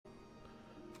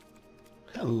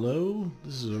Hello,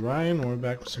 this is Orion, and we're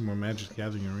back with some more Magic the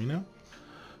Gathering Arena.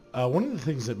 One of the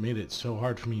things that made it so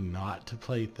hard for me not to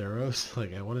play Theros,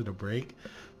 like I wanted a break,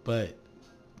 but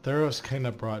Theros kind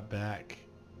of brought back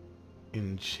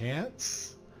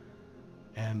enchants,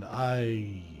 and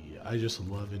I just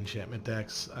love enchantment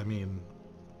decks. I mean,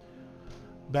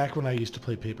 back when I used to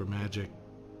play Paper Magic,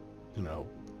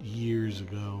 years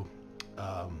ago,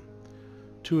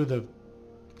 two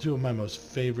of my most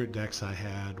favorite decks I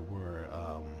had were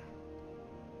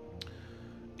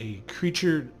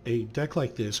a deck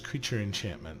like this, creature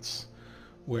enchantments,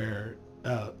 where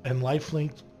and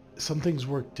lifelink. Some things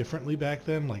worked differently back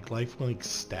then, like lifelink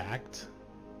stacked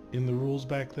in the rules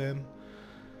back then,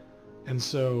 and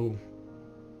so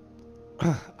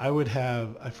I would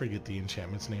have, I forget the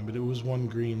enchantment's name, but it was one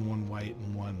green, one white,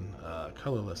 and one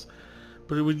colorless,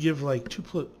 but it would give like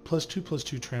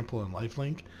 2+2/+2 trample and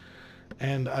lifelink.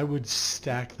 And I would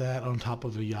stack that on top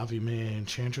of a Yavimaya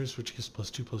Enchantress, which gives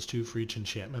 +2/+2 for each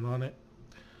enchantment on it.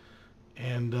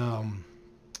 And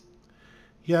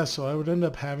yeah, so I would end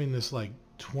up having this like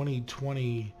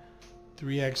 20/20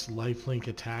 3x lifelink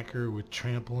attacker with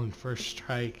trample and first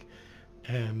strike.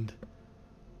 And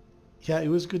yeah, it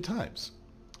was good times.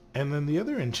 And then the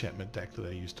other enchantment deck that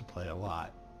I used to play a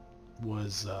lot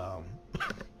was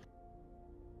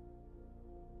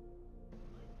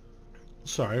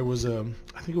sorry, it was I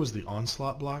think it was the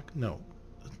Onslaught block. No,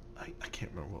 I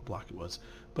can't remember what block it was.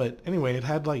 But anyway, it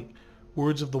had like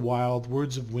Words of the Wild,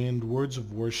 Words of Wind, Words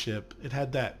of Worship. It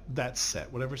had that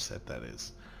set, whatever set that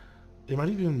is. It might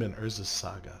have even been Urza's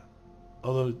Saga.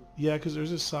 Although, yeah, because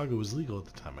Urza's Saga was legal at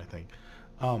the time, I think.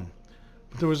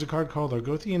 But there was a card called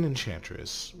Argothian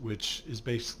Enchantress, which is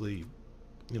basically,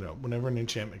 whenever an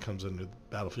enchantment comes under the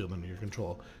battlefield under your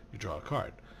control, you draw a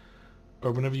card.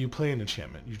 Or whenever you play an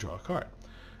enchantment, you draw a card.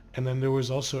 And then there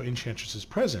was also Enchantress's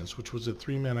Presence, which was a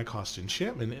 3-mana cost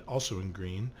enchantment, also in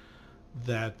green,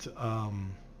 that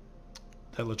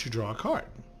that lets you draw a card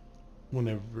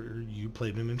whenever you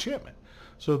played an enchantment.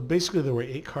 So basically there were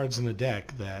 8 cards in the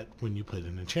deck that when you played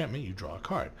an enchantment, you draw a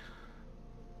card.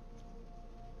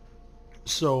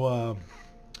 So,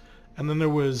 and then there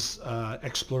was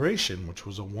Exploration, which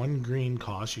was a 1 green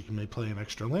cost. You can play an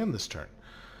extra land this turn.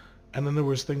 And then there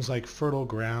was things like Fertile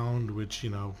Ground, which,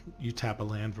 you tap a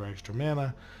land for extra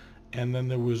mana. And then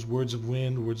there was Words of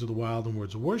Wind, Words of the Wild, and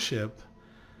Words of Worship.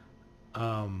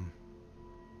 And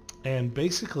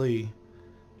basically,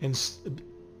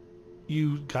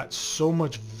 you got so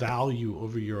much value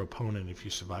over your opponent if you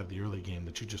survived the early game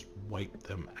that you just wiped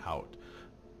them out.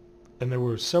 And there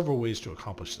were several ways to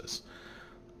accomplish this.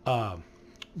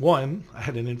 One, I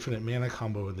had an infinite mana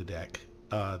combo in the deck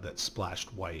that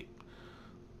splashed white.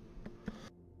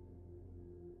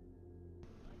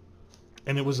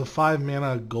 And it was a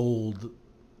 5-mana gold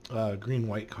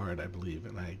green-white card, I believe,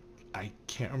 and I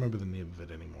can't remember the name of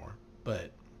it anymore.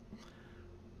 But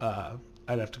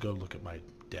I'd have to go look at my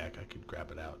deck. I could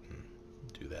grab it out and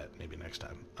do that maybe next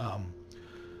time.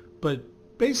 But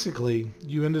basically,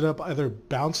 you ended up either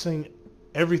bouncing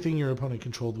everything your opponent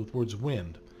controlled with Words of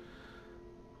Wind,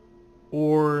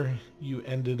 or you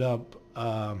ended up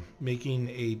making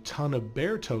a ton of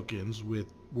bear tokens with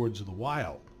Words of the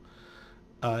Wild.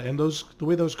 And the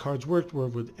way those cards worked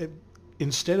were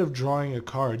instead of drawing a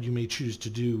card, you may choose to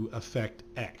do effect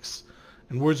X.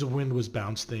 And Words of Wind was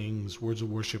bounce things. Words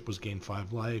of Worship was gain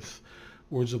 5 life.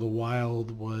 Words of the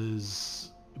Wild was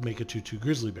make a 2/2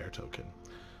 grizzly bear token.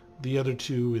 The other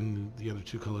two in the other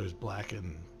two colors, black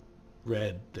and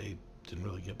red, they didn't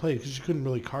really get played because you couldn't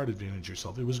really card advantage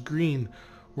yourself. It was green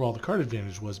where all the card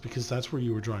advantage was because that's where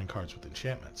you were drawing cards with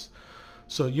enchantments.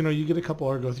 So, you get a couple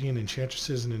Argothian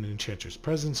Enchantresses and an Enchantress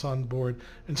Presence on board,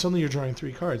 and suddenly you're drawing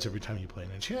 3 cards every time you play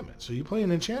an enchantment. So you play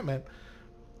an enchantment,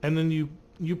 and then you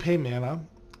pay mana,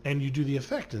 and you do the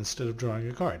effect instead of drawing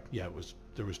a card. Yeah,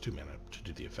 there was 2 mana to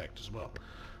do the effect as well.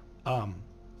 And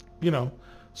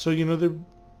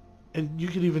you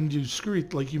could even do screwy,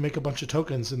 like you make a bunch of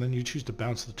tokens, and then you choose to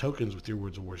bounce the tokens with your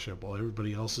Words of Worship while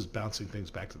everybody else is bouncing things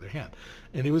back to their hand.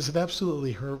 And it was an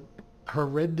absolutely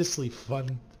horrendously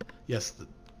fun... Yes,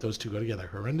 those two go together.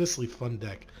 Horrendously fun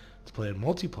deck to play in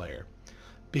multiplayer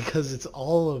because it's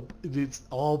all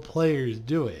players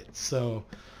do it. So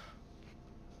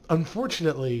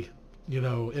unfortunately,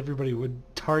 everybody would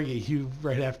target you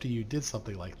right after you did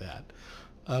something like that.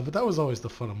 But that was always the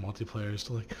fun of multiplayer, is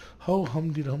to like, ho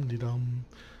hum de dum de dum.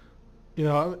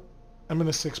 I'm in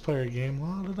a 6-player game.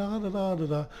 La da da da da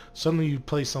da. Suddenly you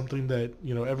play something that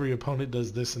every opponent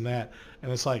does this and that, and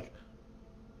it's like.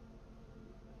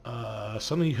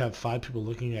 Suddenly you have 5 people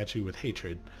looking at you with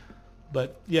hatred.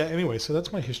 But yeah, anyway, so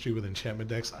that's my history with enchantment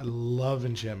decks. I love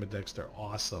enchantment decks. They're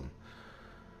awesome.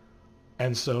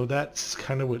 And so that's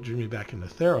kind of what drew me back into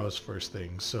Theros first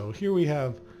thing. So here we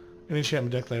have an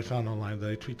enchantment deck that I found online that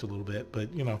I tweaked a little bit,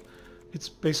 but you know, it's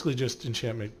basically just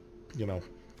enchantment, you know,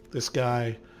 this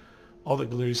guy, all the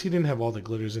glitters. He didn't have all the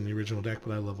glitters in the original deck,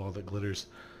 but I love all the glitters.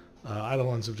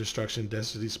 Eidolons of Destruction,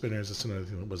 Destiny Spinners, that's another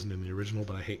thing that wasn't in the original,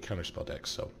 but I hate counterspell decks,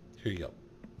 so here you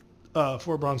go.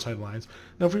 4 Bronze-Hide Lions.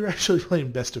 Now if we were actually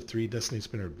playing best of 3, Destiny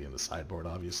Spinner would be in the sideboard,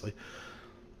 obviously.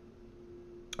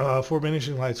 4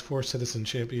 Vanishing Lights, 4 Citizen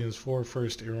Champions, 4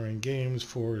 First Arrowing Games,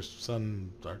 4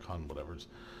 Sun, Archon, whatever's.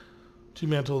 2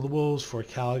 Mantle of the Wolves, 4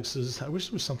 Calyxes. I wish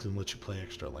there was something that lets you play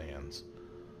extra lands.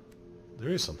 There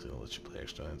is something that lets you play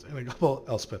extra lands. And a couple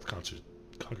Elspeth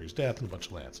Conquers Death and a bunch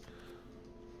of lands.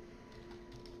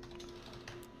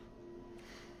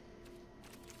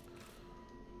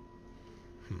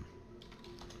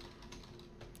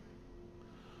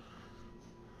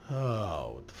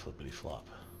 Oh, what the flippity flop.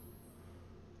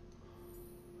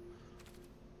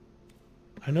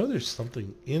 I know there's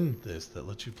something in this that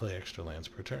lets you play extra lands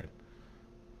per turn.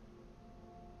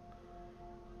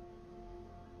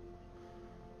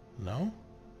 No?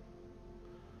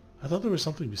 I thought there was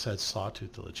something besides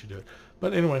Sawtooth that lets you do it.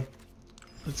 But anyway,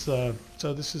 let's so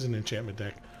this is an enchantment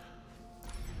deck.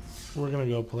 We're gonna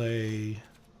go play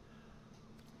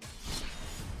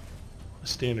a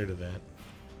standard event.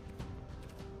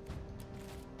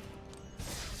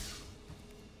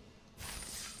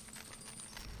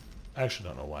 I actually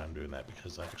don't know why I'm doing that,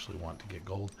 because I actually want to get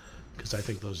gold, because I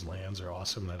think those lands are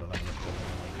awesome and I don't have enough gold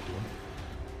to do them.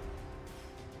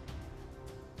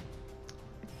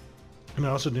 And I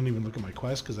also didn't even look at my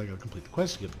quest, because I got to complete the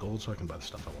quest to get the gold so I can buy the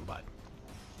stuff I want to buy.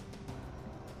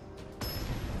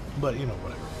 But, you know,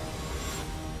 whatever.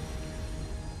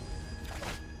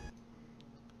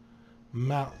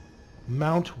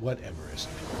 Mount what Everest.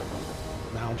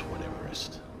 Mount what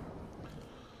Everest.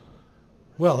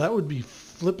 Well, that would be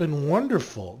flippin'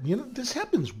 wonderful. You know, this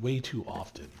happens way too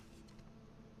often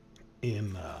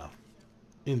in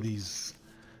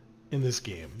this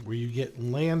game, where you get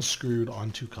land screwed on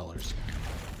 2 colors.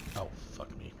 Oh, fuck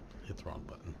me. Hit the wrong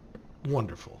button.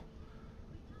 Wonderful.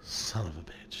 Son of a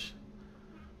bitch.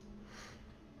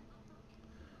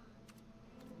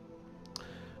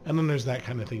 And then there's that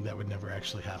kind of thing that would never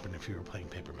actually happen if you were playing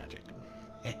Paper Magic.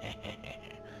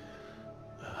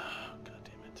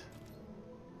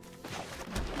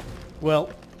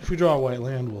 Well, if we draw a white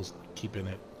land, we'll keep in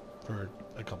it for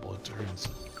a couple of turns.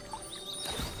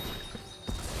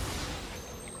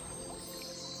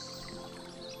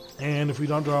 And if we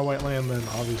don't draw a white land, then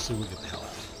obviously we'll get the hell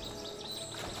out.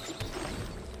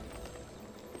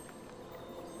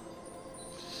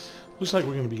 Looks like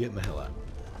we're going to be getting the hell out.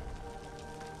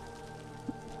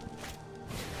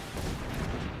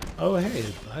 Oh, hey,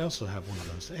 I also have one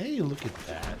of those. Hey, look at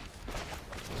that.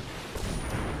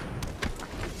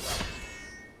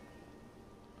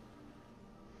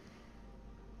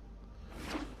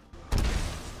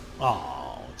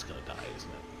 Oh, it's gonna die,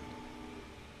 isn't it?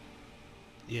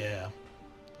 Yeah.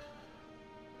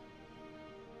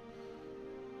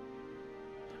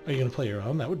 Are you gonna play your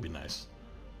own? That would be nice.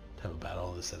 To have a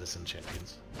battle of the Citizen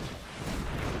Champions.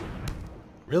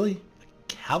 Really? A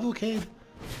cavalcade?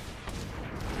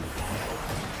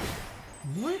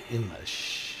 What in the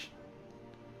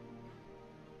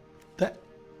That...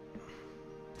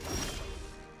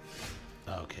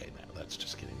 Okay, now that's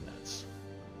just getting nuts.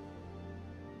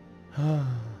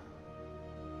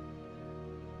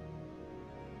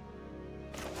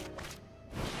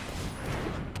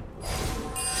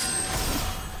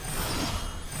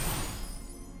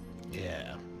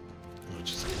 Yeah.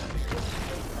 Let's just get out of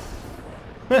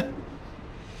here.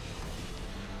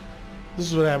 This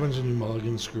is what happens when you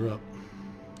mulligan screw up.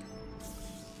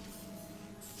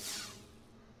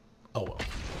 Oh well.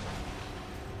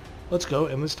 Let's go,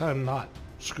 and this time not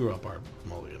screw up our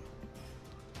mulligan.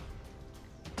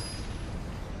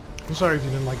 I'm sorry if you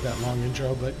didn't like that long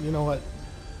intro, but you know what?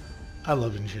 I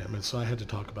love enchantment, so I had to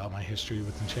talk about my history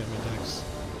with enchantment decks.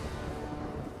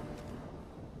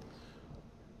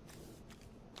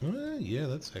 Yeah,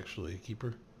 that's actually a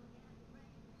keeper.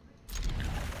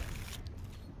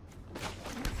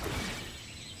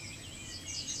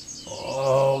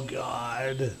 Oh,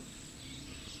 God.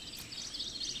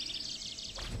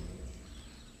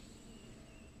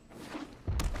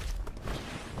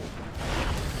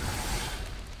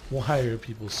 Why are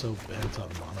people so bent on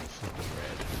mono flipping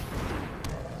red?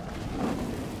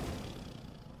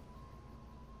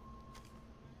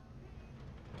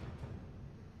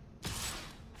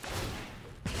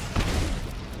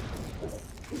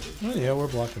 Oh yeah, we're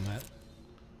blocking that.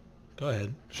 Go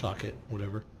ahead, shock it,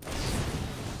 whatever.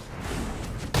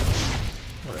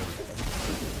 Whatever.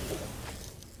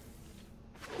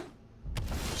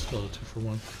 Still a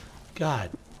 2-for-1.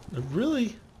 God,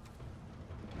 really?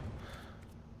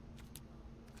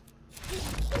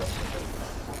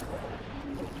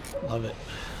 Love it.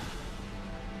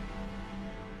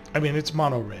 I mean, it's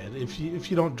mono red. If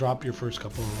you don't drop your first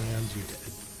couple of lands, you're dead.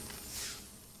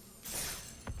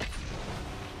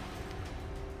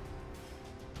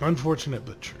 Unfortunate,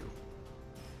 but true.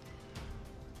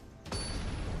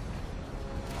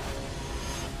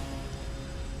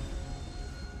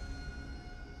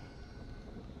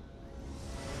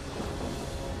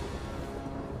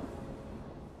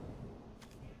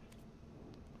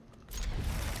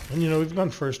 And you know, we've gone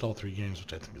first all 3 games,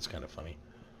 which I think is kind of funny.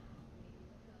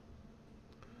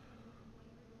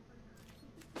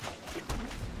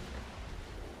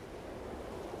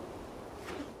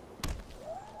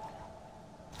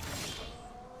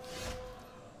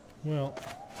 Well,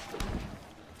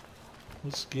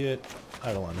 let's get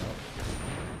Eidolon out.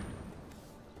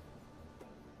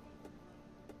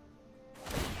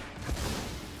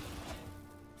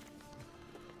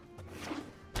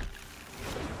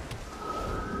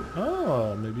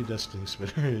 Oh, maybe Destiny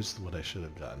Spitter is what I should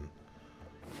have done.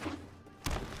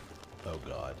 Oh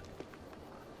God.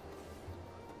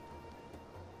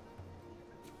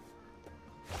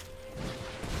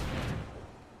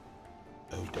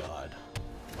 Oh God.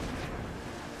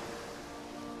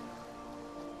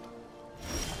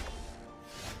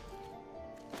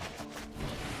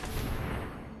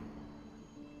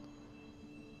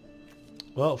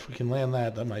 Well, if we can land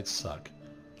that, that might suck.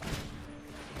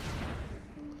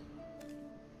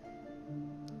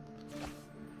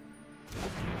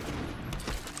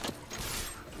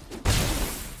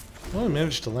 Well, I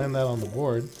managed to land that on the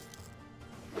board.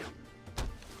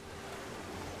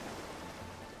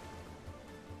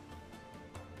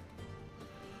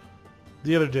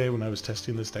 The other day when I was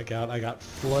testing this deck out, I got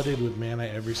flooded with mana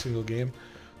every single game.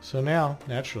 So now,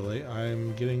 naturally,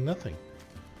 I'm getting nothing.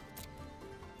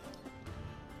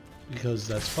 Because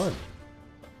that's fun.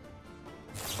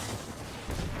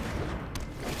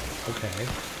 Okay.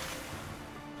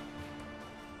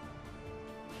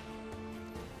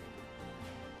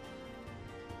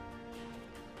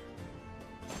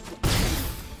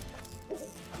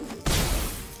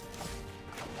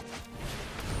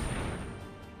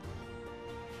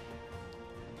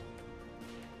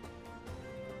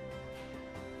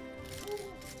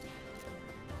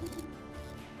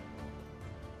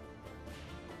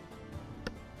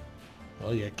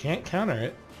 Well, you can't counter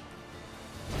it.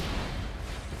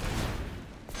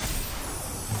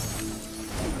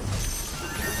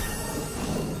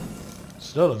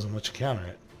 Still doesn't let you counter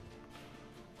it.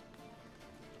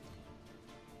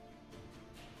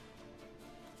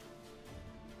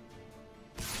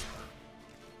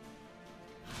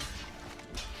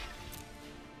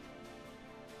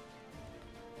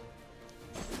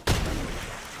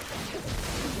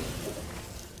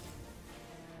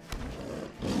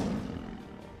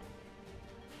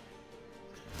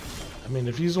 I mean,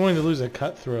 if he's willing to lose a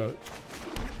cutthroat,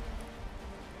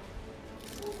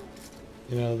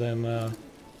 you know, then,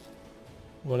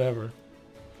 whatever.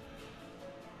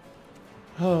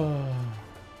 Oh.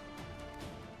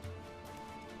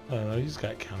 I don't know, he's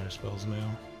got counter spells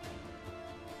now.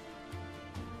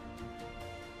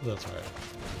 That's alright.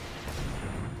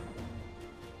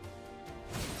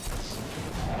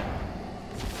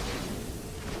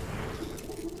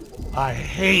 I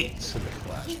hate Civic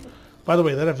Flash. By the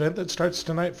way, that event that starts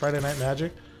tonight, Friday Night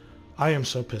Magic, I am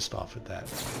so pissed off at that.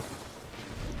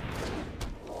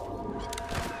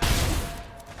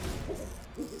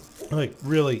 I'm like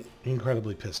really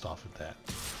incredibly pissed off at that.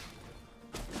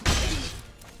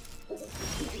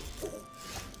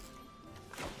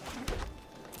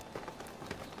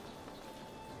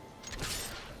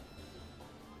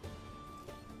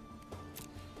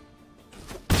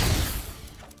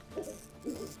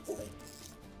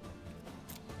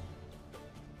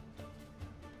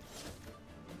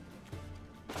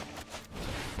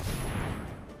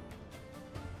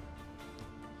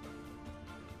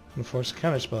 And force a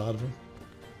counterspell out of him.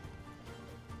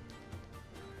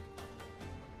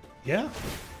 Yeah.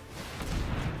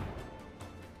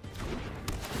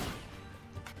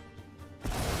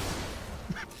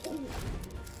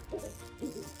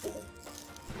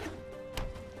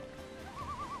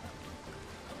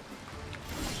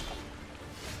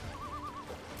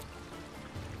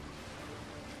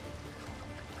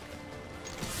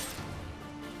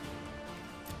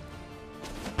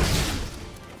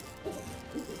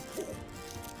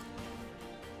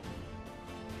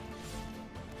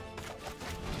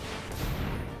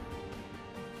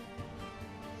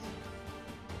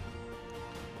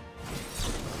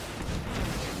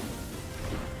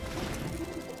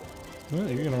 Well,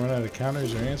 you're gonna run out of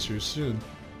counters or answers soon.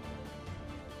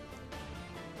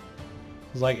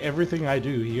 It's like everything I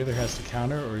do, he either has to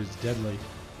counter or is deadly.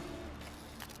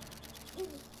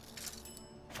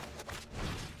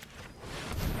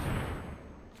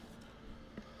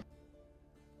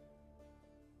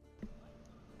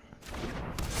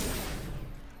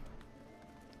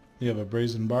 You have a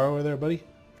brazen borrower there, buddy?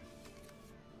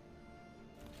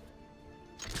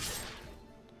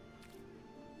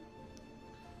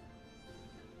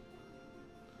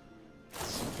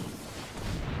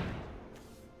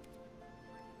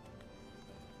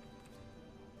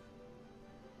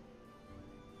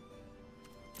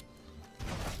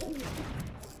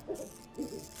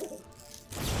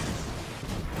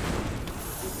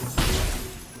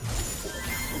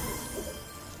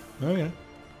 Okay.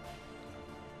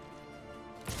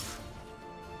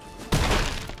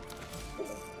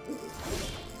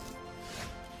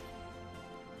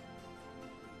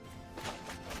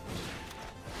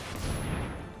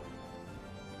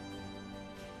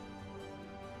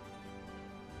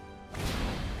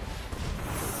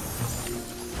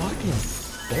 Fucking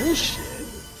bullshit.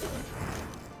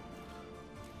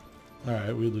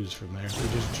 Alright, we lose from there. We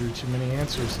just drew too many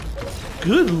answers.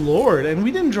 Good lord, and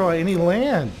we didn't draw any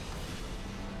land.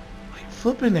 Like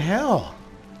flipping hell.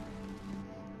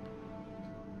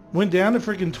 Went down to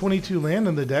freaking 22 land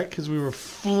in the deck because we were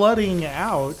flooding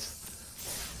out.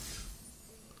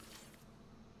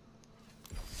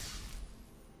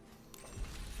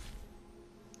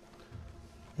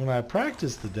 When I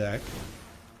practiced the deck,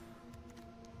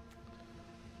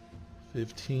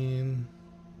 15.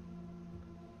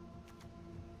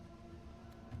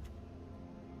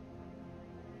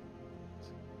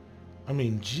 I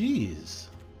mean, geez.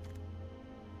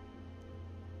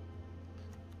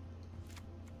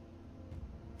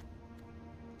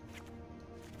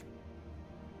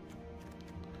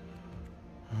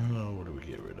 Oh, what do we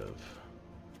get rid of?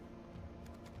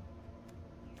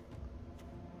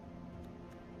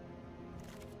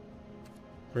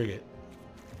 Bring it.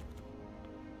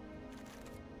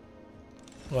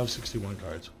 We'll have 61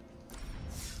 cards.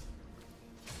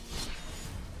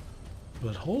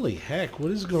 But holy heck,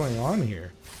 what is going on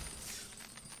here?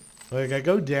 Like, I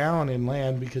go down in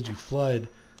land because you flood,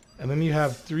 and then you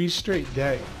have three straight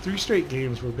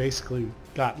games where basically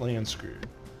got land screwed.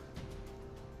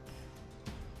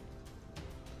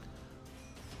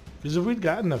 Because if we'd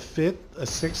gotten a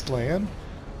sixth land,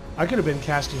 I could have been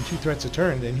casting 2 threats a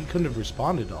turn, and he couldn't have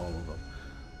responded to all of them.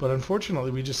 But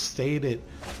unfortunately, we just stayed at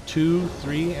 2,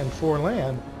 3, and 4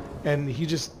 land, and he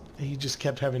just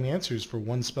kept having answers for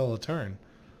 1 spell a turn.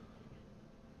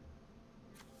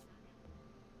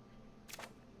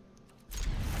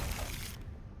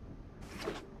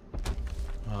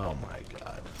 Oh my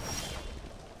god.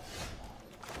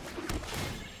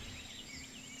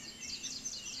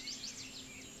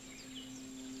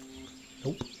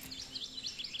 Nope.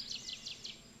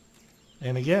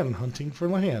 And again, hunting for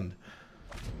land.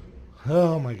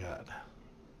 Oh my god.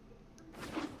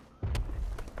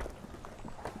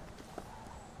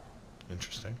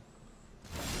 Interesting.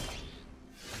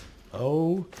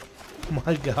 Oh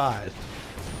my god.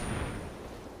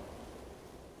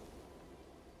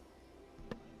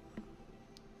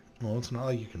 Well, it's not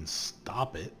like you can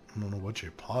stop it. I don't know what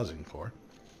you're pausing for.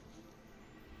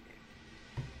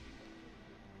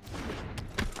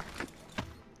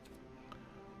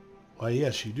 Why,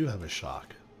 yes, you do have a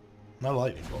shock. Not a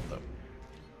lightning bolt, though.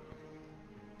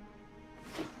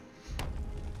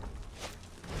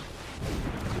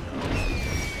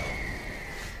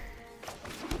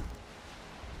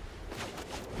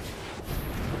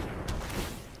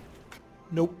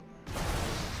 Nope.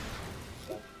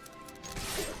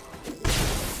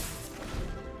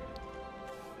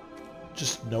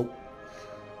 Just nope.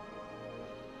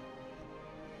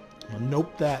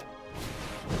 Nope that.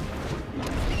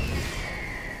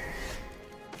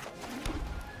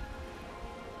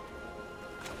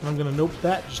 And I'm gonna nope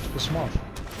that just to piss him off.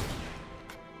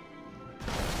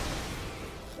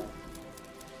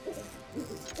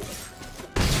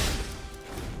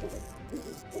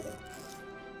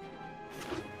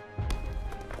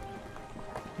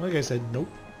 Like I said, nope.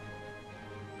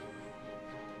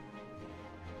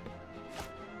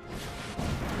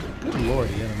 Good lord,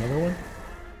 yet another one?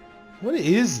 What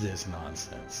is this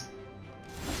nonsense?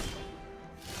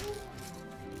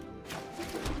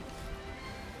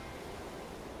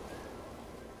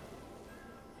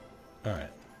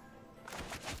 Alright.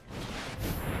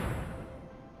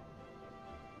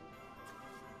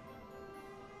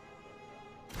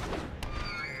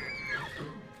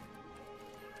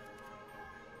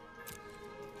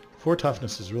 Four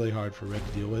toughness is really hard for red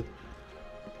to deal with.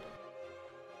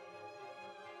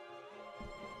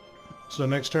 So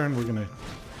next turn we're gonna...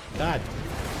 God!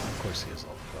 Of course he has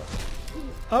lava coils.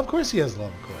 Of course he has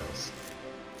lava coils.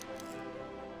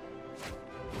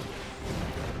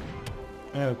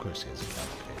 And of course he has a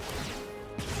cavalcade.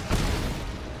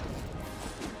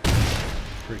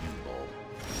 Friggin' bull.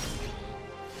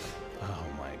 Oh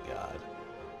my god.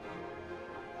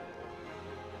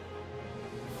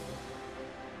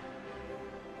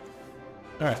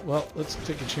 Alright, well, let's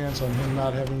take a chance on him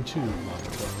not having 2 lava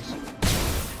coils.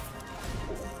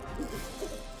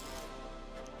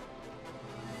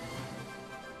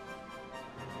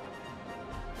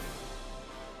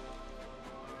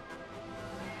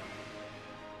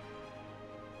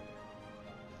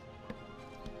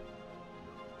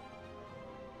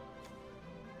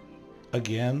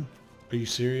 Again? Are you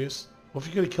serious? Well, if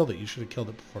you could have killed it, you should have killed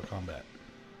it before combat.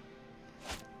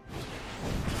 Oh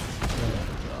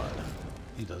god.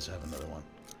 He does have another one.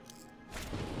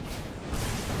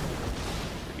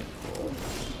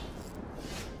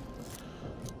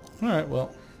 Alright,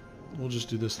 well, we'll just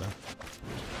do this then.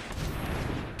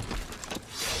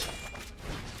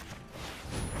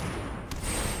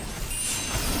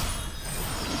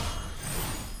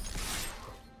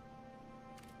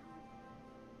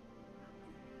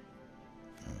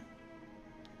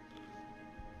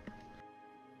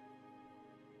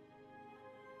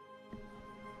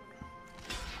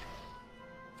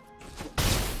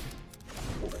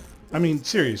 I mean,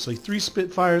 seriously, 3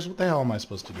 Spitfires? What the hell am I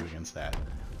supposed to do against that?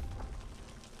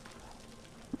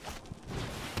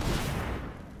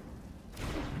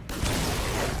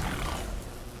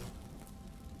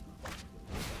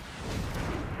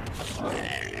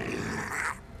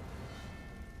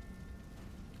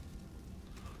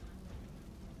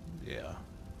 Yeah.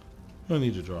 I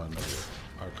need to draw another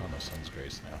Arcana Sun's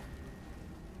Grace now.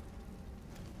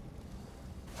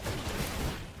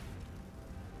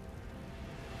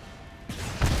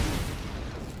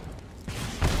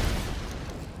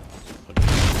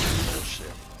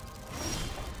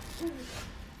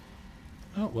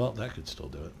 Oh, well, that could still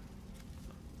do it.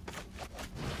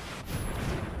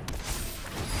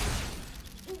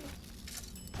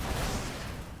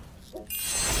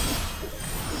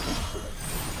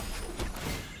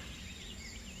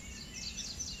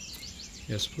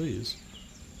 Yes, please.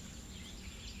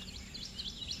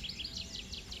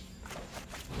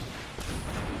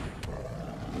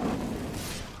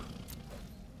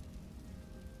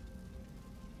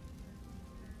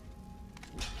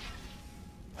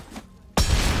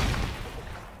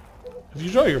 If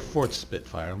you draw your 4th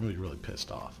Spitfire, I'm going to be really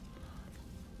pissed off.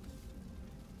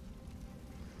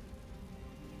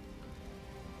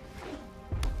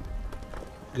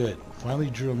 Good. Finally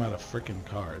drew him out of frickin'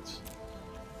 cards.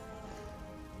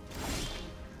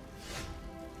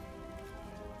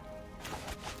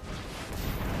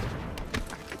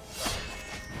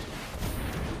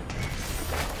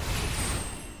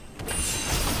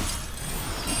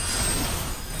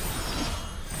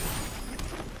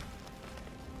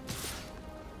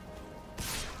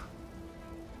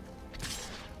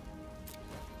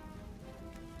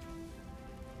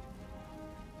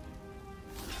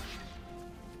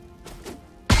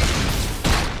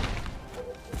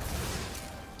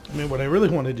 I mean, what I really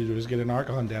wanted to do is get an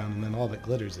Archon down and then all that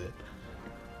glitters it.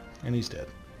 And he's dead.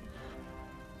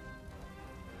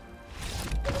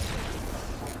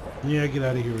 Yeah, get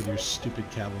out of here with your stupid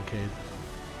cavalcade.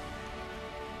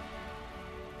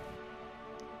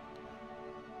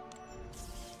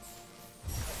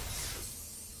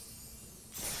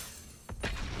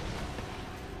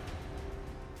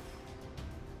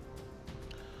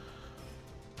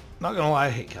 Not gonna lie, I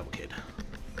hate cavalcade.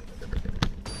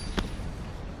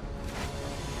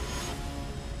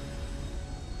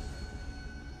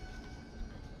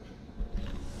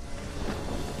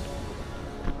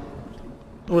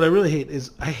 What I really hate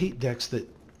is I hate decks that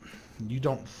you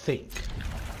don't think,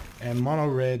 and mono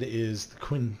red is the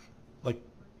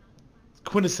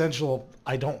quintessential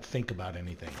I don't think about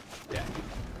anything deck.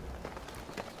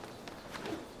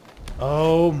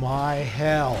 Oh my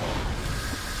hell!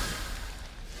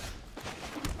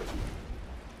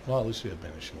 Well, at least we have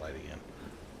Vanishing Light again.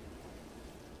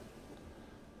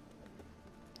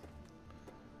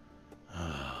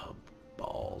 Oh,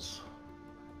 balls.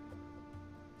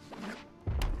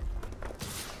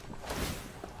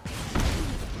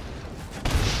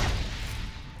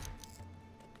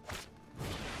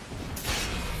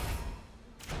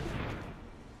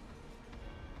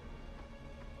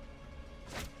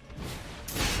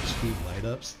 Light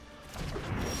ups.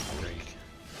 Break.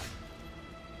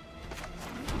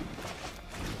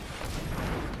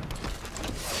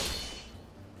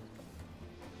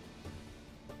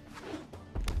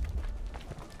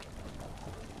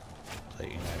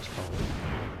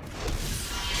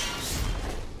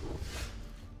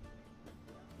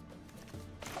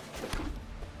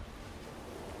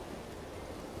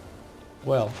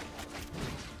 Well,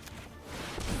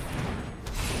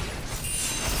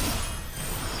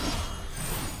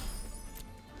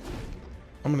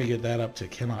 I'm gonna get that up to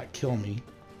cannot kill me.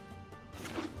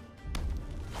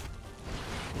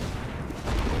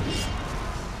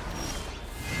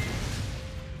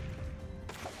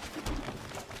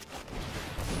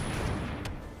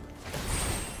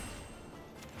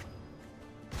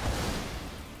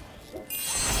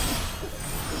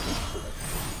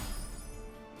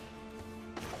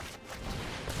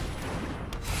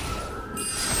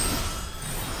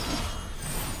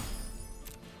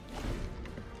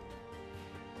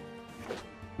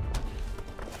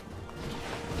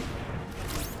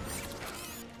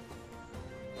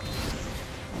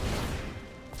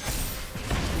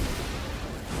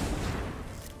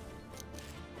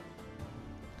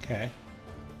 Okay.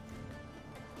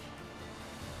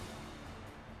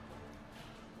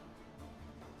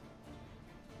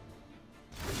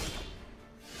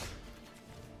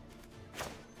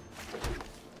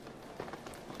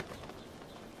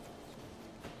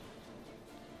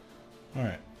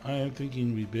 Alright, I am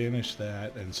thinking we banish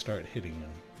that and start hitting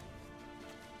him.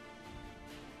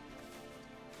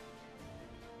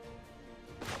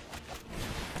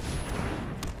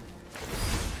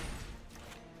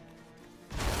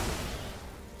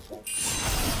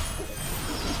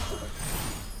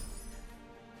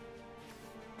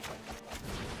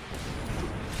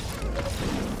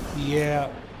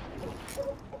 Yeah.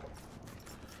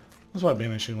 That's why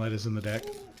Banishing Light is in the deck.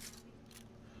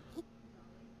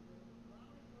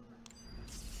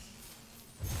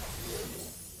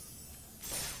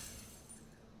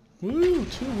 Woo!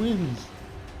 2 wins.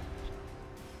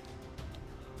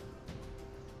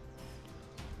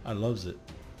 I loves it.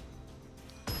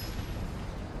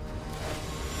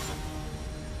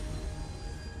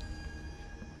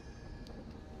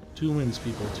 Two wins,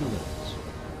 people. 2 wins.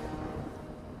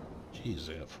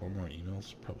 Jeez, I got 4 more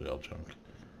emails. Probably all junk.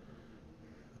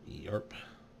 Yarp.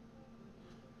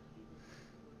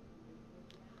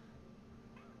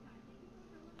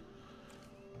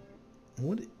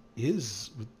 What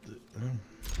is with the...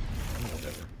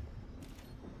 whatever.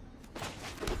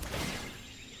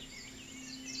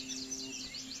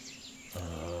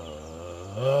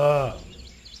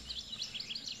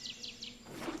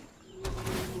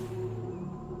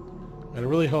 I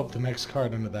really hope the next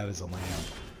card under that is a land.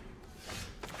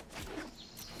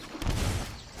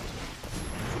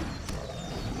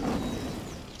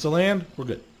 If it's a land, we're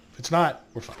good. If it's not,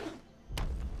 we're fine.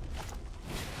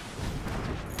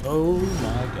 Oh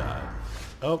my god.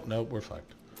 Oh, no, we're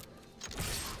fucked.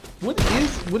 What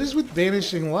is with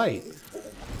Vanishing Light?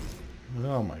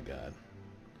 Oh my god.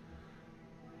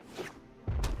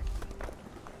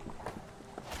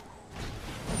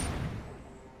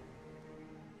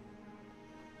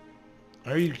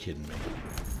 Are you kidding me?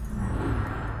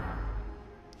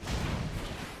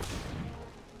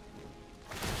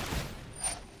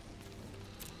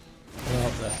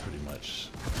 Well, that's pretty much...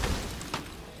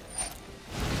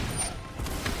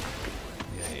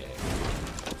 Yeah.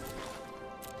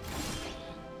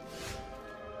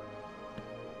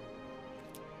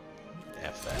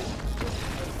 F that.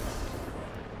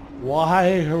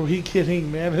 Why are we getting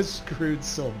mana screwed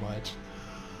so much?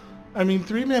 I mean,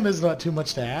 3 mana is not too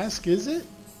much to ask, is it?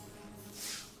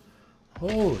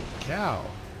 Holy cow.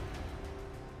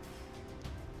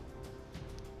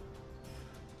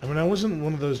 I mean, I wasn't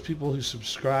one of those people who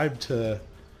subscribed to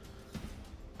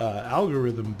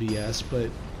algorithm BS, but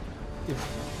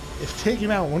if taking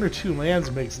out 1 or 2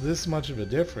 lands makes this much of a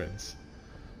difference...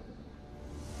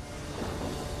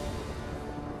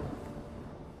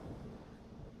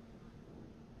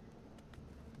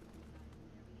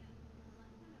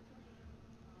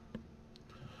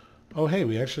 Oh, hey,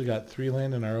 we actually got 3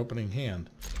 land in our opening hand.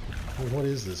 Well, what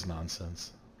is this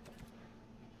nonsense?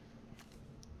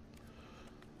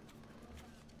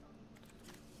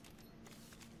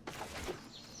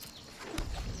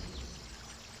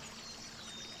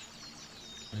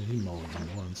 He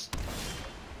mulliganed once.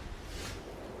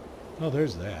 Oh,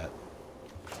 there's that.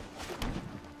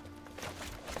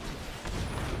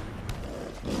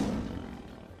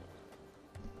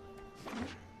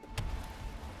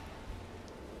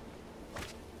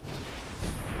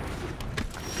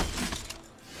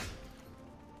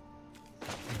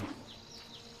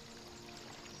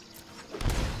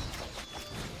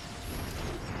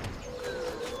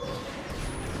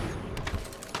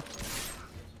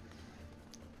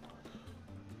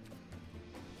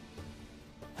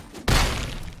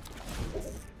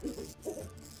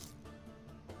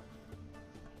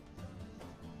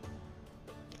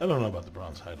 I don't know about the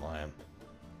Bronze Hide Lion.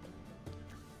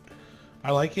 I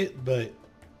like it, but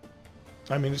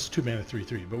I mean, it's 2 mana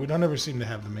 3/3, but we don't ever seem to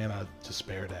have the mana to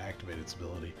spare to activate its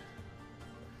ability.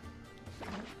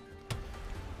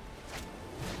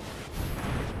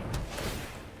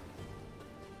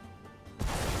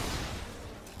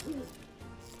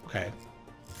 Okay.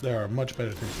 There are much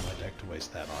better things in my deck to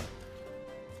waste that on.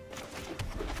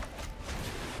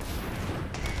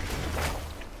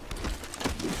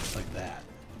 Like that.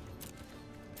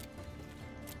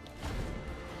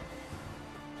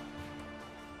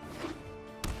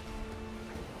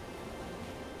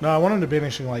 No, I want him to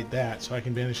Banishing Light that, so I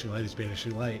can Banishing Light his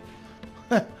Banishing Light.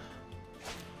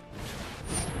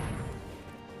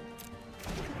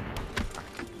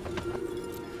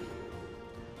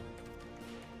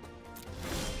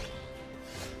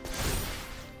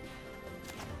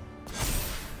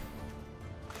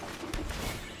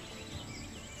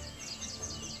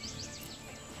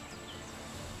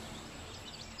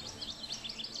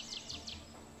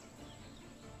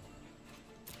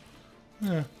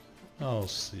 Yeah, I'll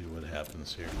see what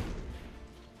happens here.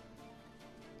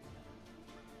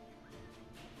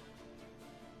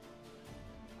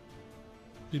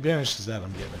 If he banishes that,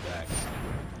 I'm getting it back.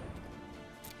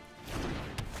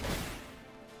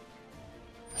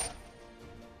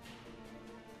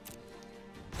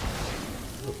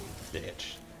 Oh,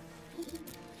 bitch.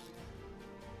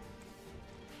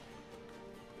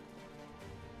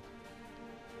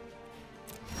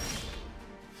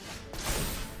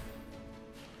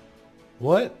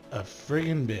 What a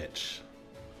friggin' bitch.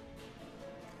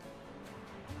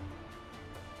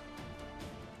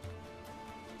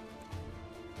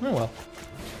 Oh well.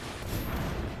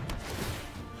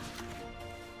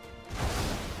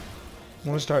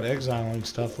 Want to start exiling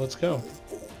stuff, let's go.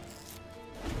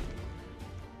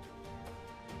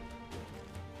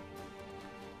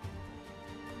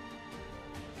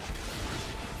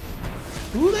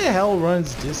 Who the hell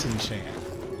runs Disenchant?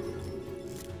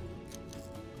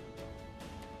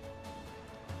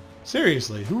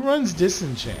 Seriously, who runs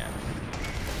Disenchant?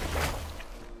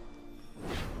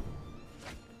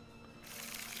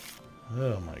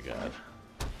 Oh my god.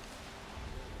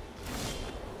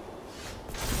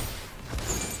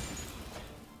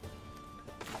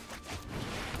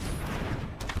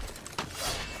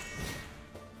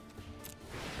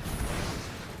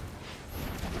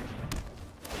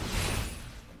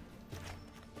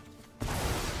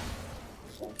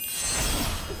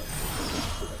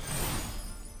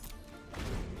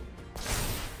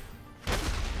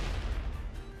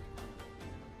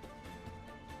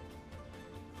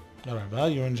 Alright,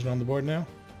 value engine on the board now.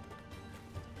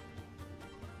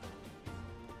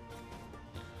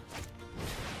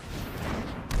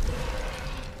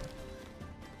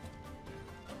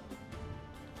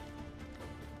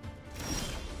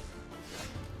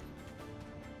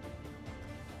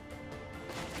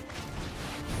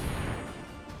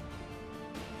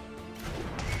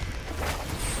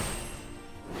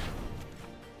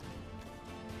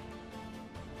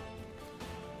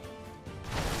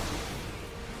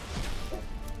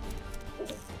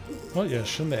 Well, yeah,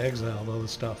 shouldn't have exiled all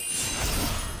this stuff.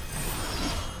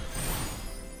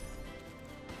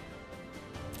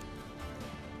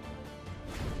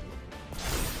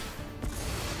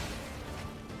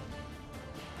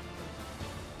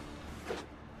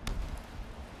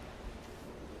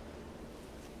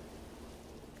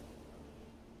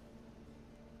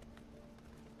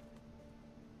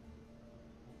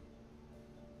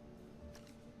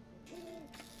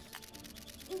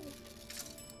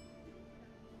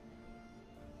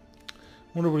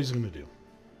 Wonder what he's going to do.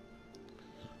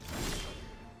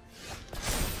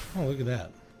 Oh, look at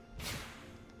that.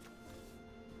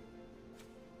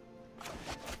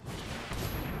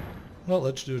 Well,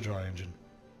 let's do a draw engine.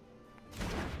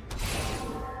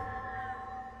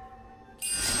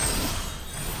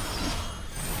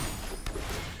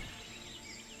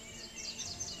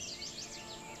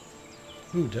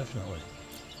 Ooh, definitely.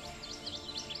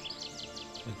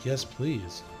 Like, yes,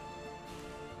 please.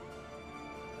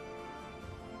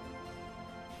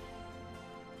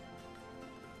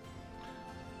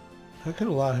 I could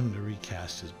allow him to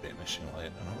recast his Banishing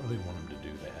Light. I don't really want him to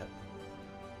do that.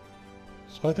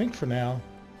 So I think for now...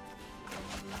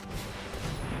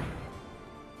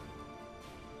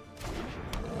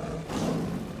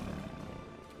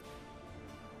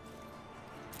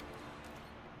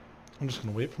 I'm just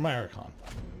going to wait for my Archon.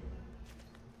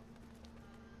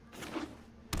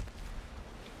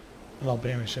 And I'll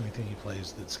banish anything he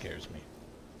plays that scares me.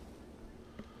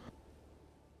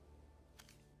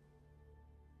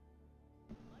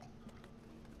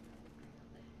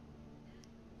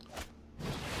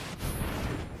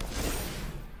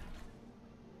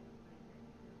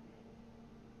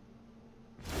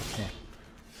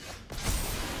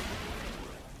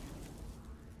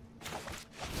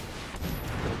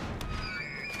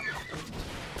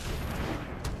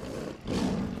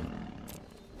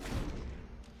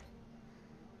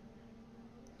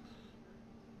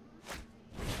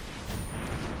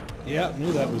 Yeah,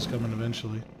 knew that was coming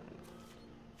eventually.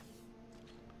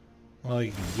 Well,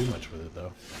 you can do much with it,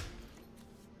 though.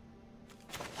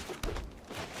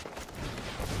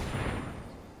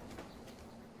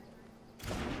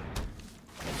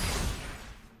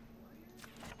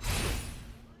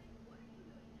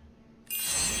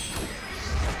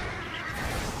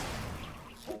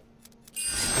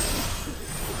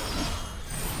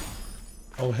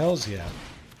 Oh, hells yeah.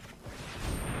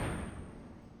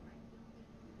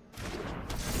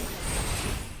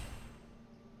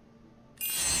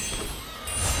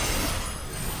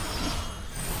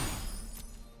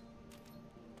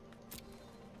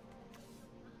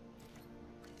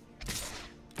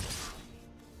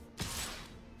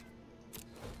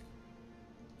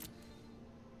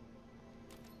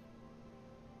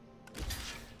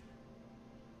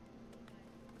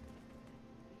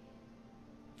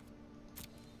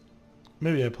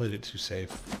 Maybe I played it too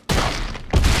safe.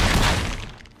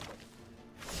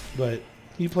 But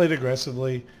he played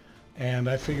aggressively, and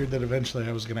I figured that eventually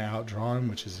I was going to outdraw him,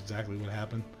 which is exactly what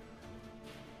happened.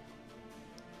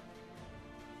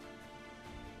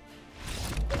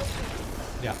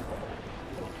 Yeah.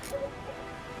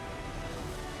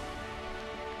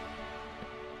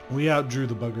 We outdrew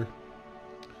the bugger.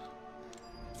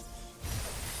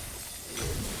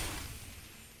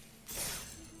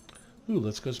 Ooh,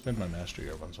 let's go spend my mastery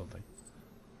orb on something.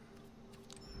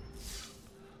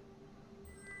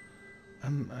 I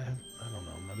don't know.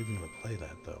 I'm not even going to play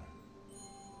that, though.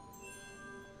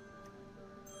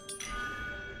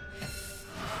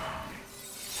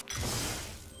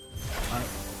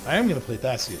 I am going to play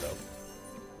Thassia, though.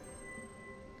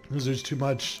 Because there's too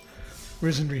much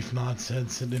Risen Reef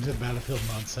nonsense and Into Battlefield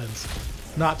nonsense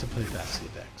not to play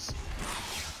Thassia decks.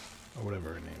 Or whatever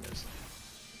her name is.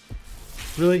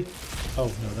 Really? Oh,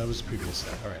 no, that was the previous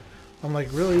set. Alright. I'm like,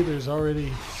 really? There's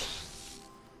already...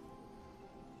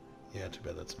 Yeah, too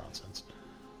bad that's nonsense.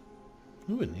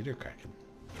 Ooh, a Nether Kraken.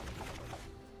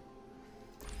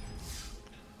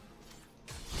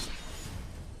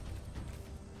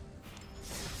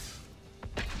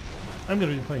 I'm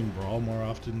going to be playing Brawl more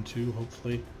often, too,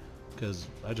 hopefully. Because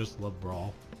I just love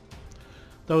Brawl.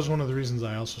 That was one of the reasons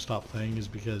I also stopped playing, is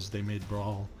because they made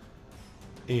Brawl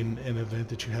in an event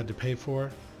that you had to pay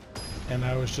for, and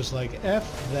I was just like,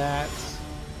 F that,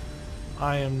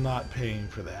 I am not paying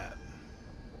for that.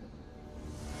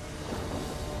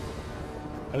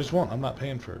 I just won't. I'm not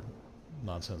paying for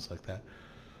nonsense like that.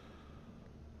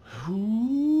 Ooh,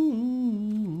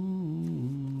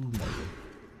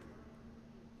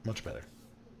 much better.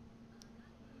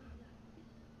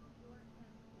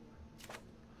 I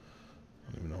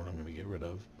don't even know what I'm going to get rid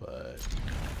of, but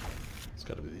it's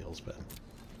got to be the Elspeth.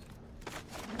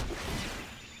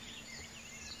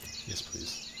 Yes,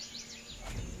 please.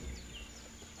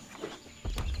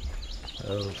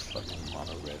 Oh, fucking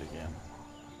mono red again.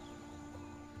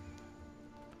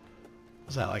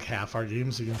 Was that like half our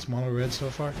games against mono red so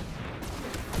far?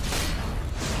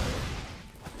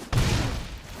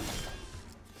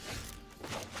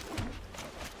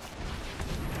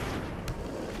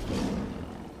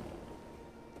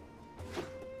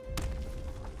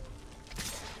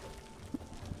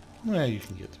 Well, you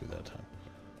can get through that time.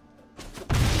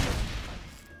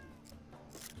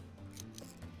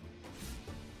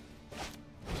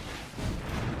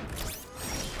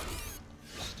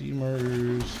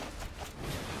 Steamers.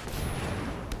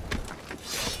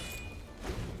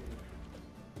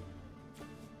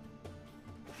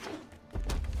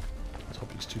 Let's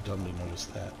hope he's too dumb to notice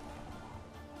that.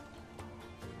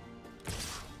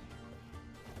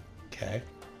 Okay.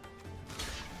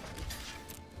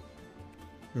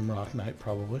 Rimrock Knight,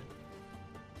 probably.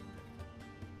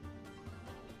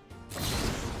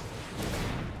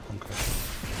 Okay.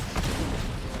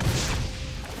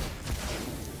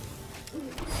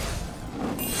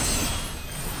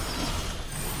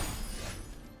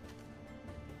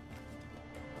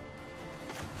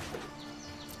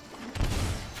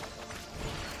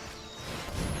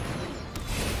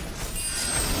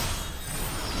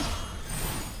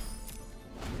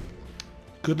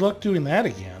 Good luck doing that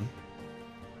again.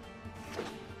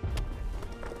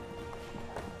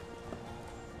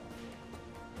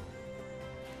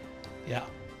 Yeah.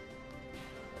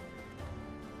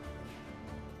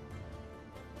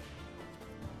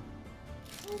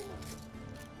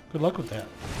 Good luck with that.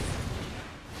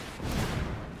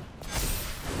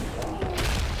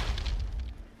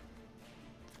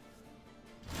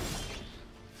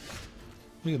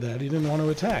 Look at that, he didn't want to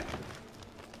attack.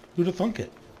 Who'd have thunk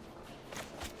it?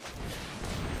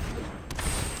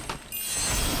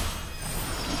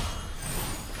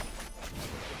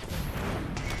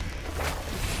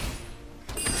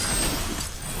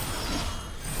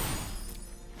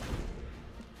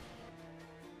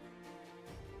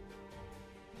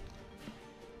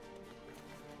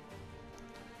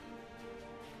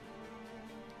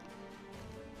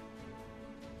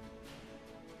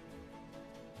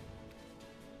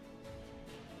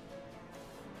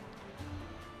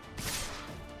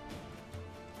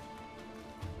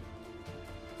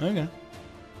 Okay.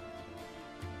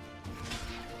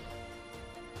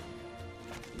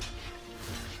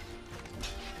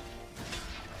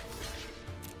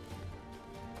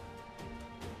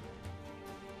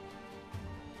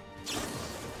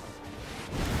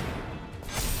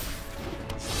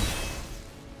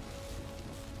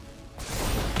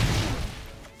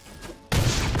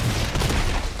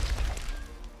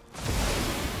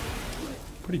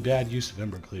 Pretty bad use of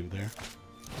Embercleave there.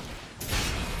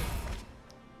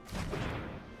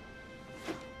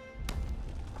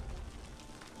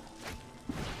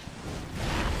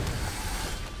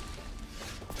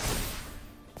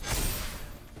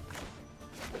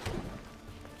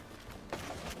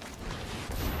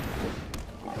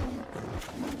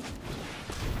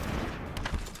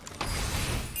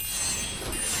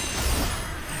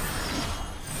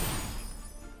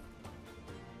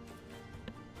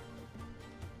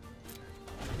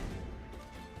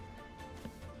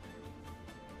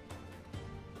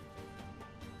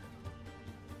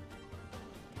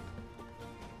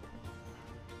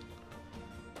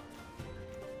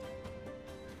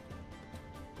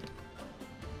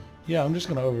 Yeah, I'm just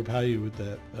gonna overpower you with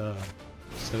that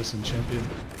Citizen Champion.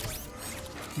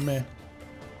 Meh.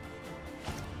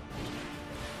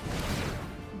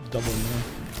 Double meh.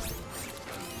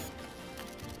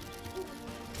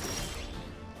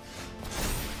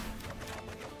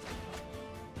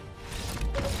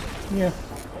 Yeah.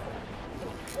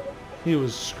 He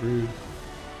was screwed. He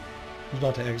was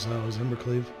about to exile his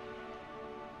Embercleave.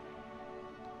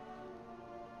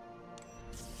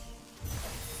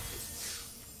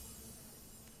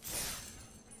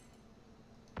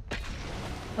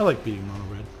 I like beating mono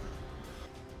red.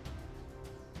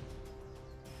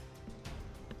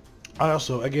 I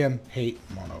also, again, hate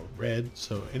mono red,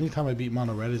 so anytime I beat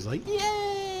mono red is like,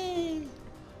 yay!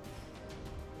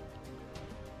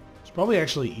 It's probably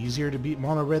actually easier to beat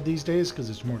mono red these days because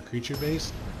it's more creature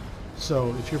based.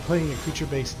 So if you're playing a creature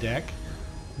based deck,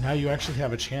 now you actually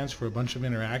have a chance for a bunch of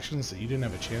interactions that you didn't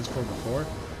have a chance for before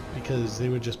because they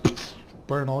would just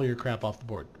burn all your crap off the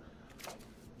board.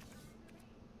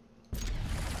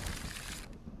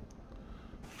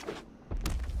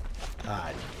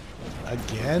 God.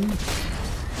 Again?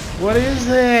 What is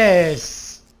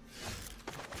this?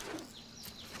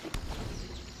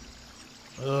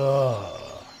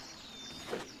 Ugh.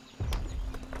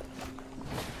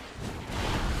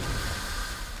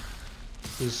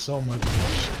 There's so much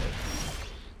bullshit.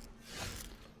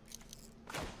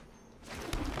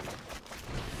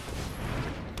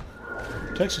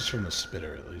 Protects us from the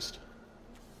spitter, at least.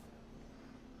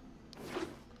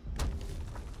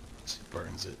 Let's see,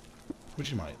 burns it. Which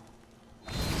you might.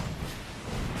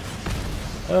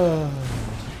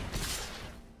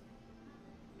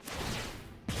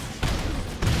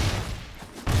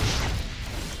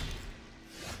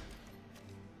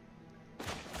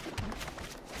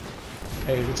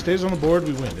 Hey, if it stays on the board,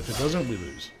 we win. If it doesn't, we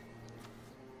lose.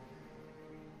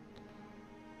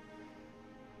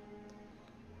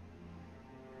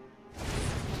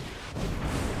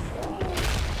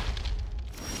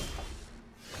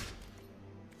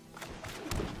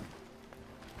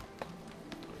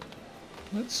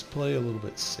 Let's play a little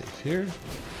bit safe here.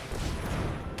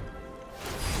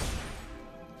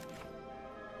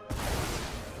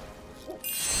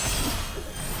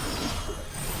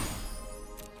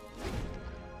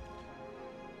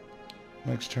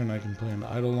 Next turn I can play an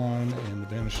Eidolon and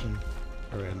banish him,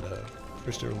 and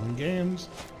first ever win games.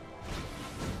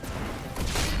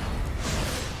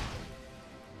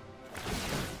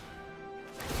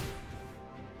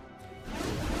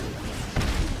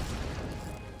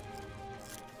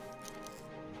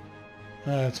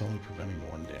 That's only preventing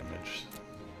 1 damage.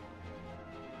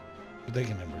 But they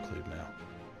can Embercleave now.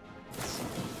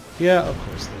 Yeah, of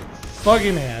course they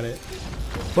fucking had it.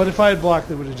 But if I had blocked,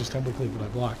 they would have just Embercleaved what I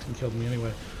blocked and killed me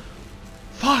anyway.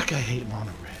 Fuck, I hate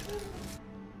mono red.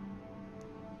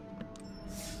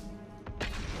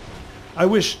 I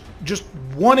wish just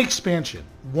one expansion,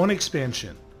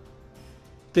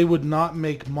 they would not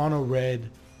make mono red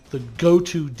the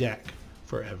go-to deck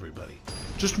for everybody.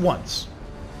 Just once.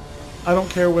 I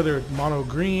don't care whether it's mono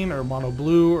green or mono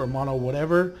blue or mono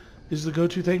whatever is the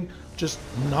go-to thing. Just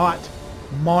not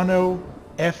mono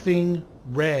effing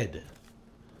red.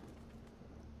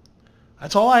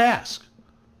 That's all I ask.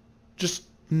 Just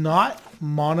not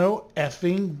mono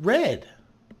effing red.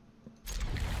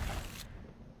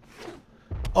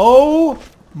 Oh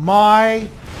my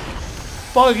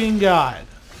fucking God.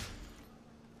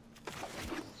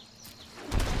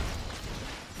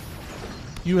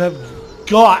 You have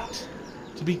got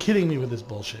to be kidding me with this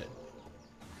bullshit.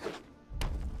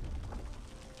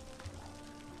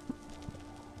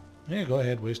 Yeah, go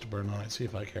ahead, waste a burn on it, see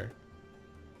if I care.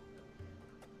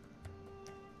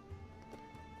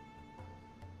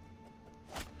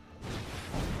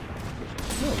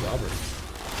 Oh, Robert.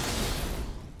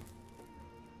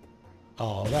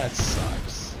 Oh, that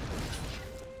sucks.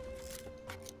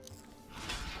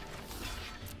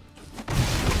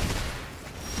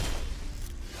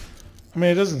 I mean,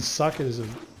 it doesn't suck as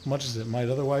much as it might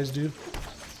otherwise do.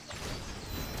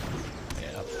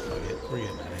 Yeah, fuck it. We're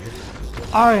getting out of here.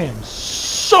 I am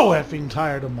so effing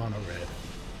tired of mono red.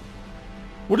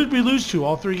 What did we lose to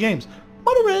all 3 games?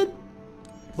 Mono red!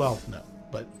 Well, no,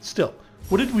 but still.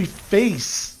 What did we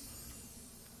face?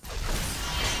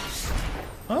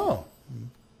 Oh,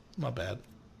 not bad.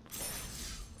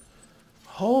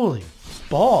 Holy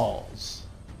balls.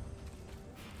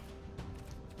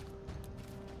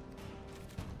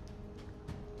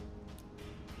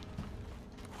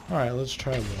 Alright, let's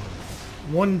try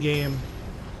one game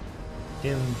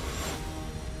in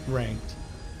ranked.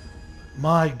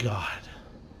 My God.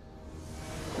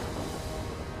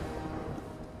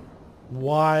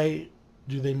 Why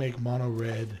do they make mono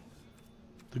red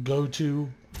the go-to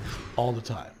all the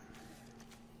time?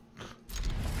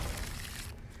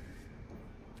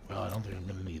 Well, I don't think I'm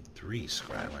going to need 3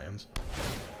 Scrylands.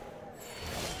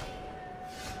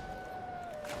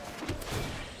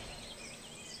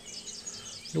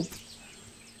 Nope.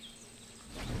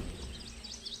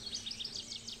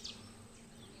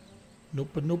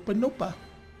 Nope, nope, nope.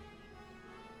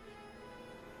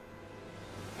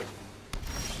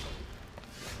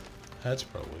 That's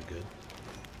probably good.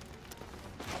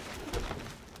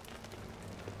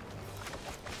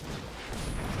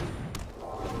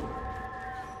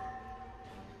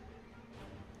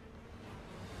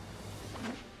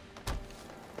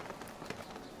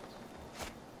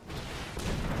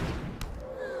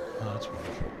 Oh, that's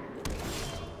wonderful.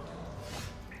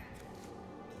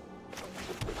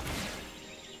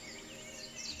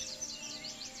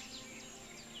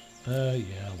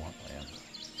 Yeah, I want land.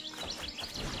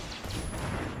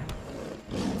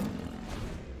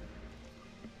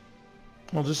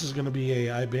 Well, this is going to be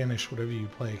a I banish whatever you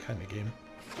play kind of game.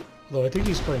 Although I think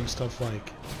he's playing stuff like...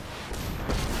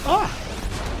 Ah!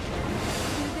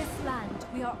 In this land,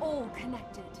 we are all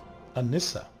connected.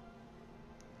 Anissa.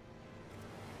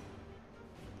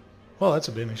 Well, that's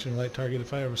a banishing light target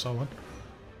if I ever saw one.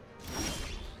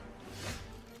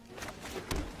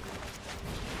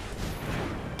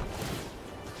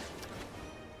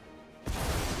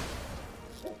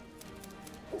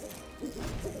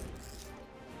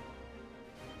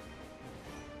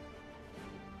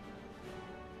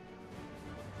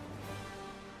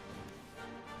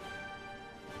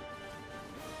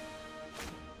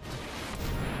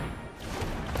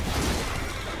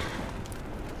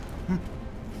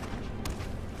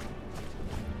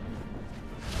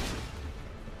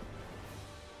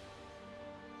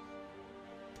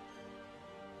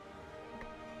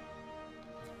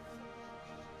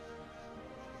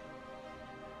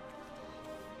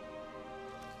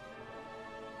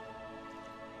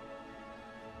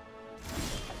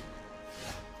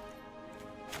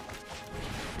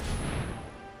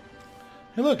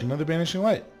 Hey look, another banishing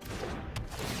light.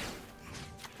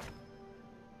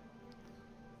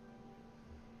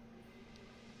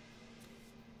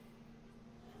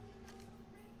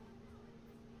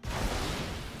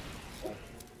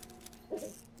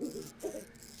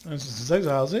 And since it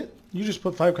exiles it, you just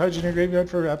put 5 cards in your graveyard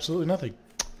for absolutely nothing.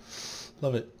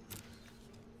 Love it.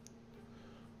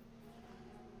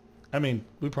 I mean,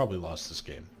 we probably lost this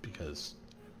game because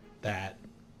that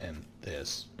and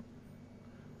this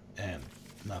and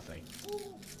nothing.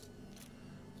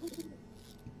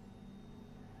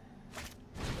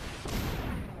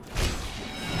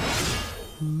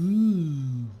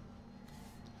 Ooh.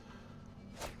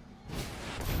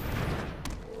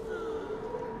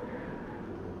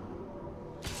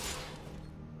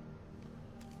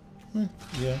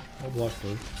 Yeah, I'll block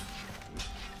both.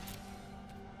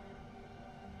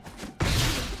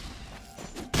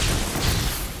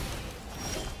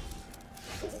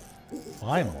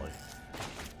 Finally.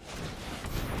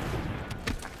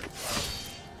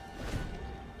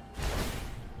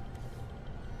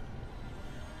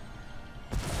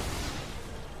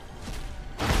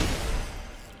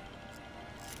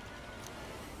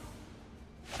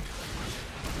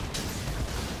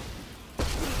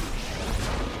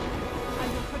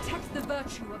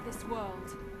 Virtue of this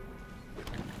world.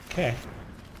 Okay.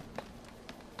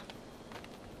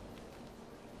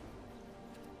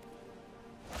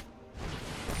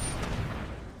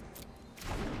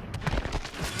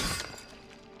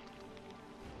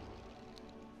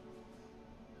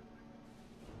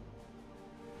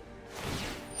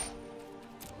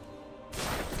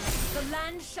 The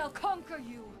land shall conquer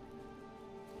you.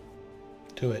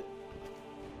 Do it.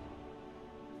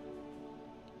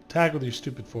 Attack with your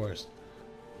stupid forest.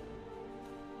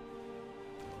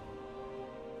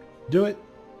 Do it.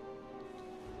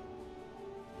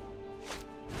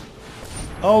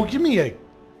 Oh, give me a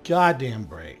goddamn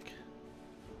break.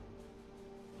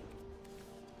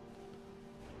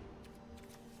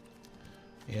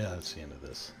 Yeah, that's the end of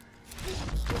this.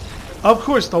 Of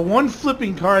course, the one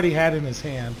flipping card he had in his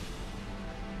hand.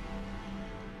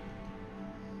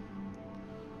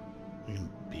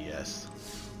 BS.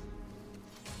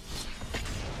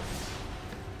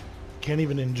 Can't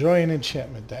even enjoy an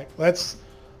enchantment deck. That's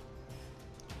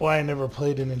why I never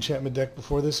played an enchantment deck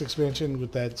before this expansion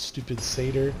with that stupid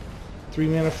satyr. 3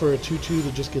 mana for a 2/2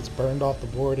 that just gets burned off the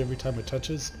board every time it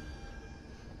touches.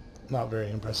 Not very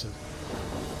impressive.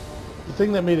 The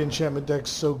thing that made enchantment decks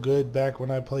so good back when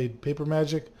I played Paper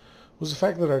Magic was the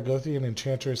fact that our Gothian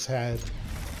Enchantress had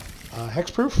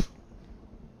hexproof.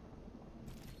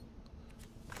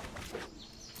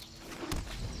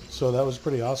 So that was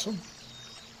pretty awesome.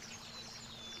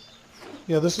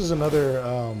 Yeah, this is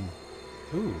another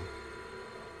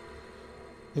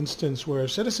instance where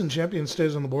if Citizen Champion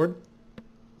stays on the board,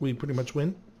 we pretty much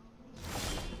win.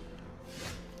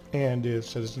 And if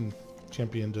Citizen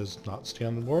Champion does not stay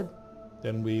on the board,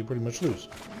 then we pretty much lose.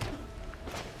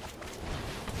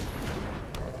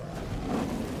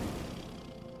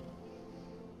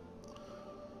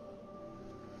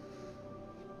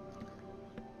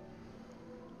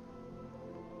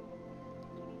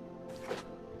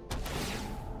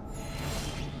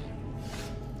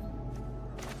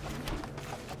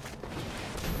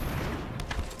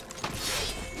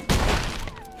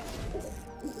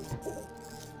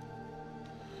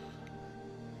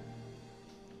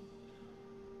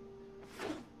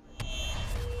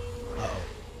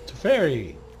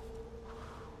 Fairy.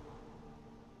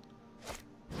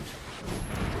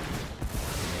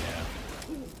 Yeah.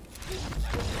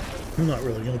 I'm not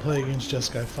really going to play against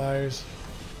Jeskai Fires.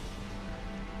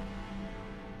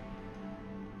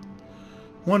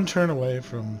 One turn away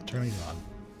from turning on.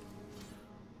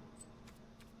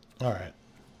 Alright.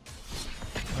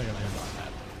 I'm going to end on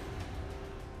that.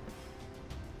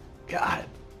 God.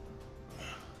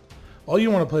 All you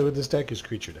want to play with this deck is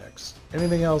creature decks.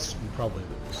 Anything else, you probably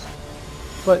lose.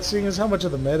 But seeing as how much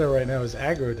of the meta right now is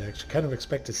aggro decks, you kind of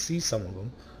expect to see some of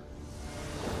them.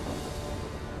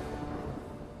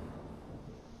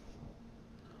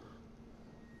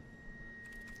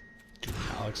 Two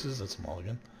Alexes, that's a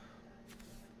mulligan.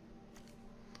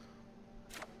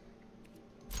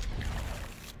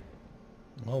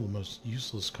 Well, the most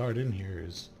useless card in here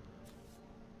is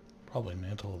probably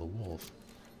Mantle of the Wolf.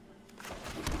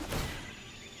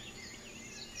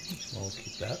 Well, let's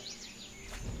keep that.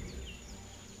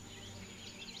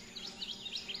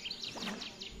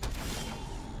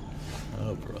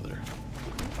 Oh, brother.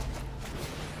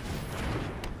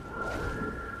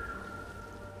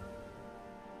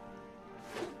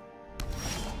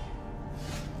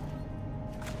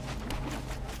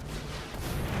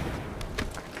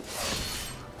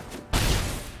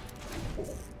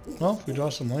 Well, if we draw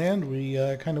some land, we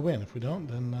kind of win. If we don't,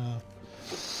 then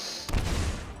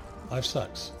life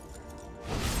sucks.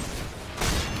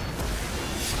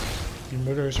 You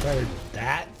murderous rider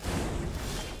that?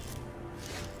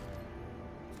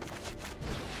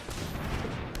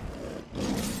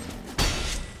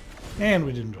 And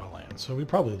we didn't draw land, so we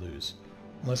probably lose.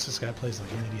 Unless this guy plays like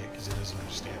an idiot because he doesn't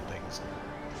understand things.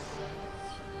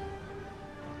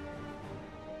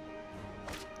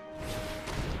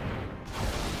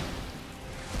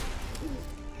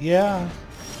 Yeah.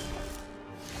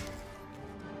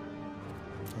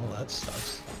 Well, that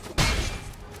sucks.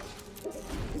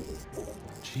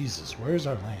 Jesus, where's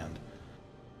our land?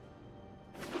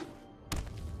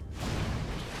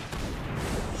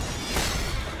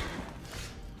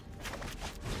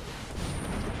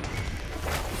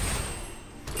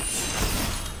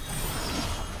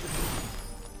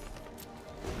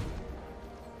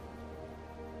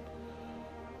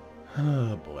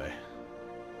 Oh boy.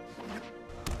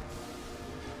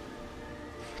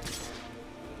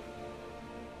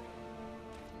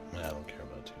 I don't care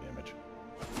about 2 damage.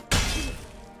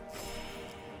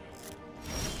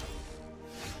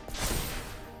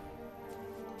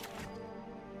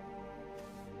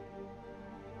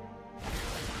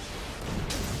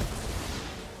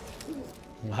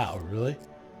 Wow, really?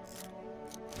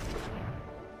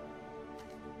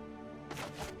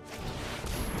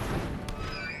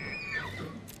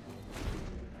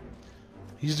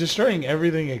 He's destroying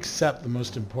everything except the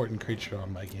most important creature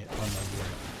on my game, on my board.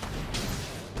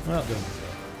 Well, don't do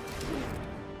that.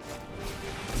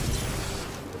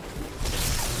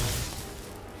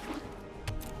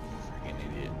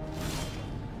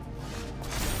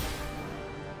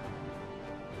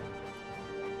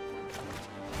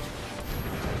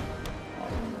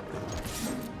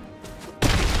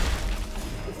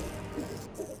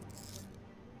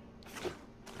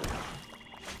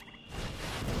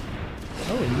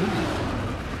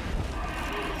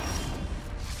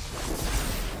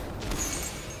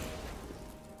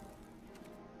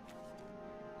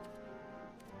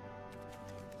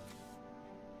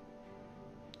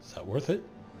 Is that worth it?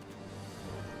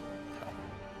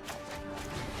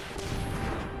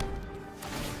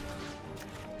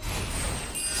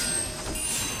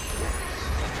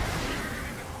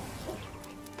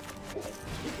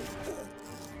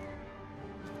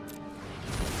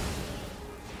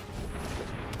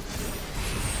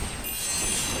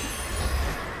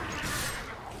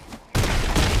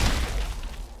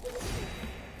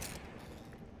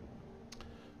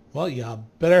 Well, you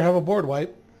better have a board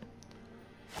wipe.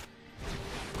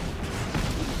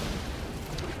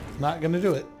 Not going to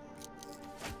do it.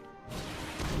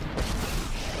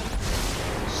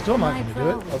 Still not going to do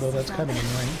it, although that's kind of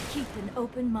annoying. Keep an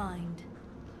open mind.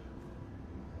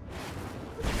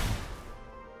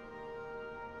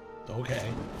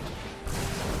 Okay.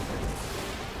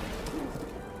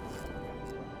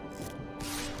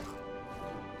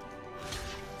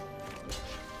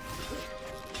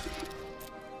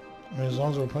 I mean, as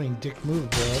long as we're playing dick move,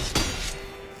 bro.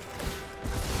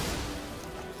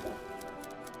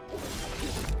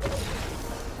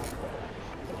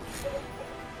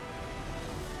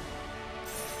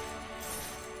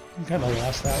 I kind of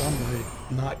lost that one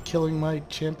by not killing my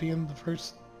champion the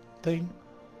first thing.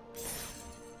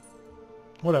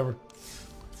 Whatever.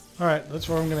 Alright, that's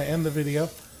where I'm going to end the video.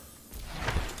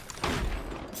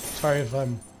 Sorry if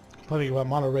I'm complaining about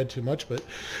mono red too much, but...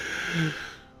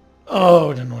 Oh,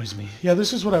 it annoys me. Yeah,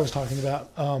 this is what I was talking about.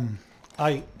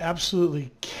 I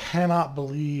absolutely cannot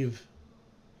believe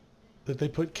that they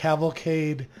put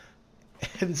Cavalcade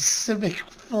and Civic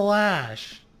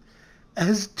Flash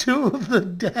as two of the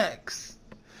decks.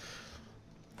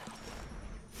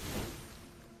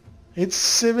 It's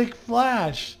Civic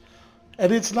Flash.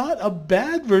 And it's not a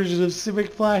bad version of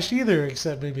Civic Flash either,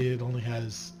 except maybe it only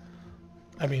has...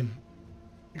 I mean,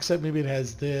 except maybe it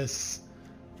has this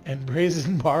and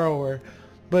Brazen Borrower.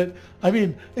 But, I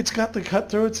mean, it's got the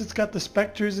Cutthroats, it's got the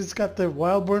Spectres, it's got the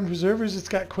Wildborn Preservers, it's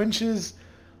got Quenches,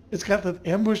 it's got the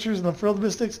Ambushers and the Frilled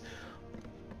Mystics.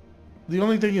 The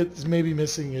only thing it's maybe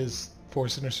missing is 4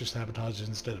 Sinister Sabotages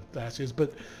instead of Thasias.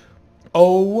 But,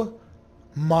 oh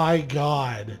my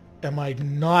god, am I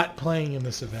not playing in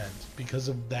this event because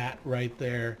of that right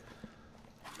there.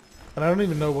 And I don't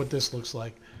even know what this looks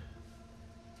like.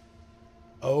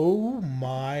 Oh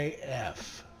my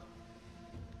F.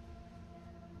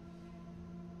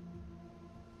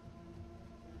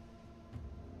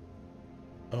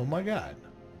 Oh my god.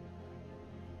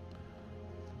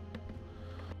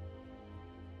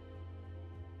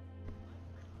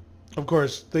 Of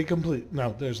course, they complete...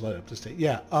 No, there's Light Up the State.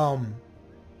 Yeah,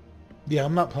 yeah,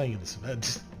 I'm not playing in this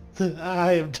event.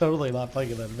 I am totally not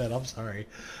playing in that event. I'm sorry.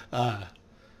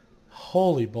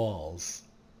 Holy balls.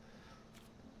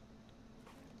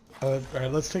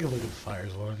 Alright, let's take a look at the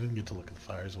Fires one. I didn't get to look at the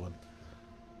Fires one.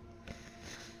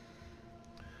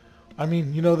 I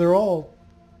mean, you know, they're all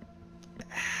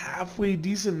halfway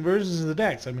decent versions of the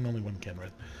decks. I mean, only one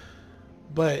Kenrith.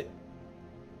 But...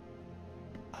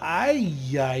 Ay,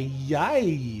 ay,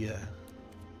 ay.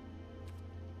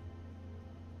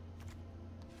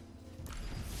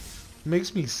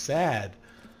 Makes me sad.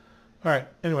 Alright,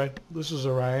 anyway, this was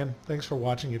Orion. Thanks for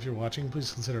watching. If you're watching,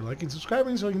 please consider liking,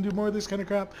 subscribing so I can do more of this kind of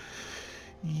crap.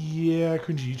 Yeah,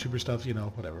 cringy YouTuber stuff, you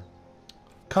know, whatever.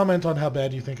 Comment on how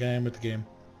bad you think I am at the game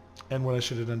and what I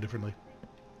should have done differently.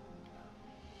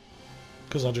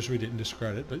 Because I'll just read it and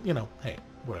discard it, but, you know, hey,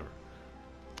 whatever.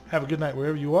 Have a good night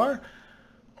wherever you are.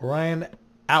 Orion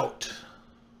out.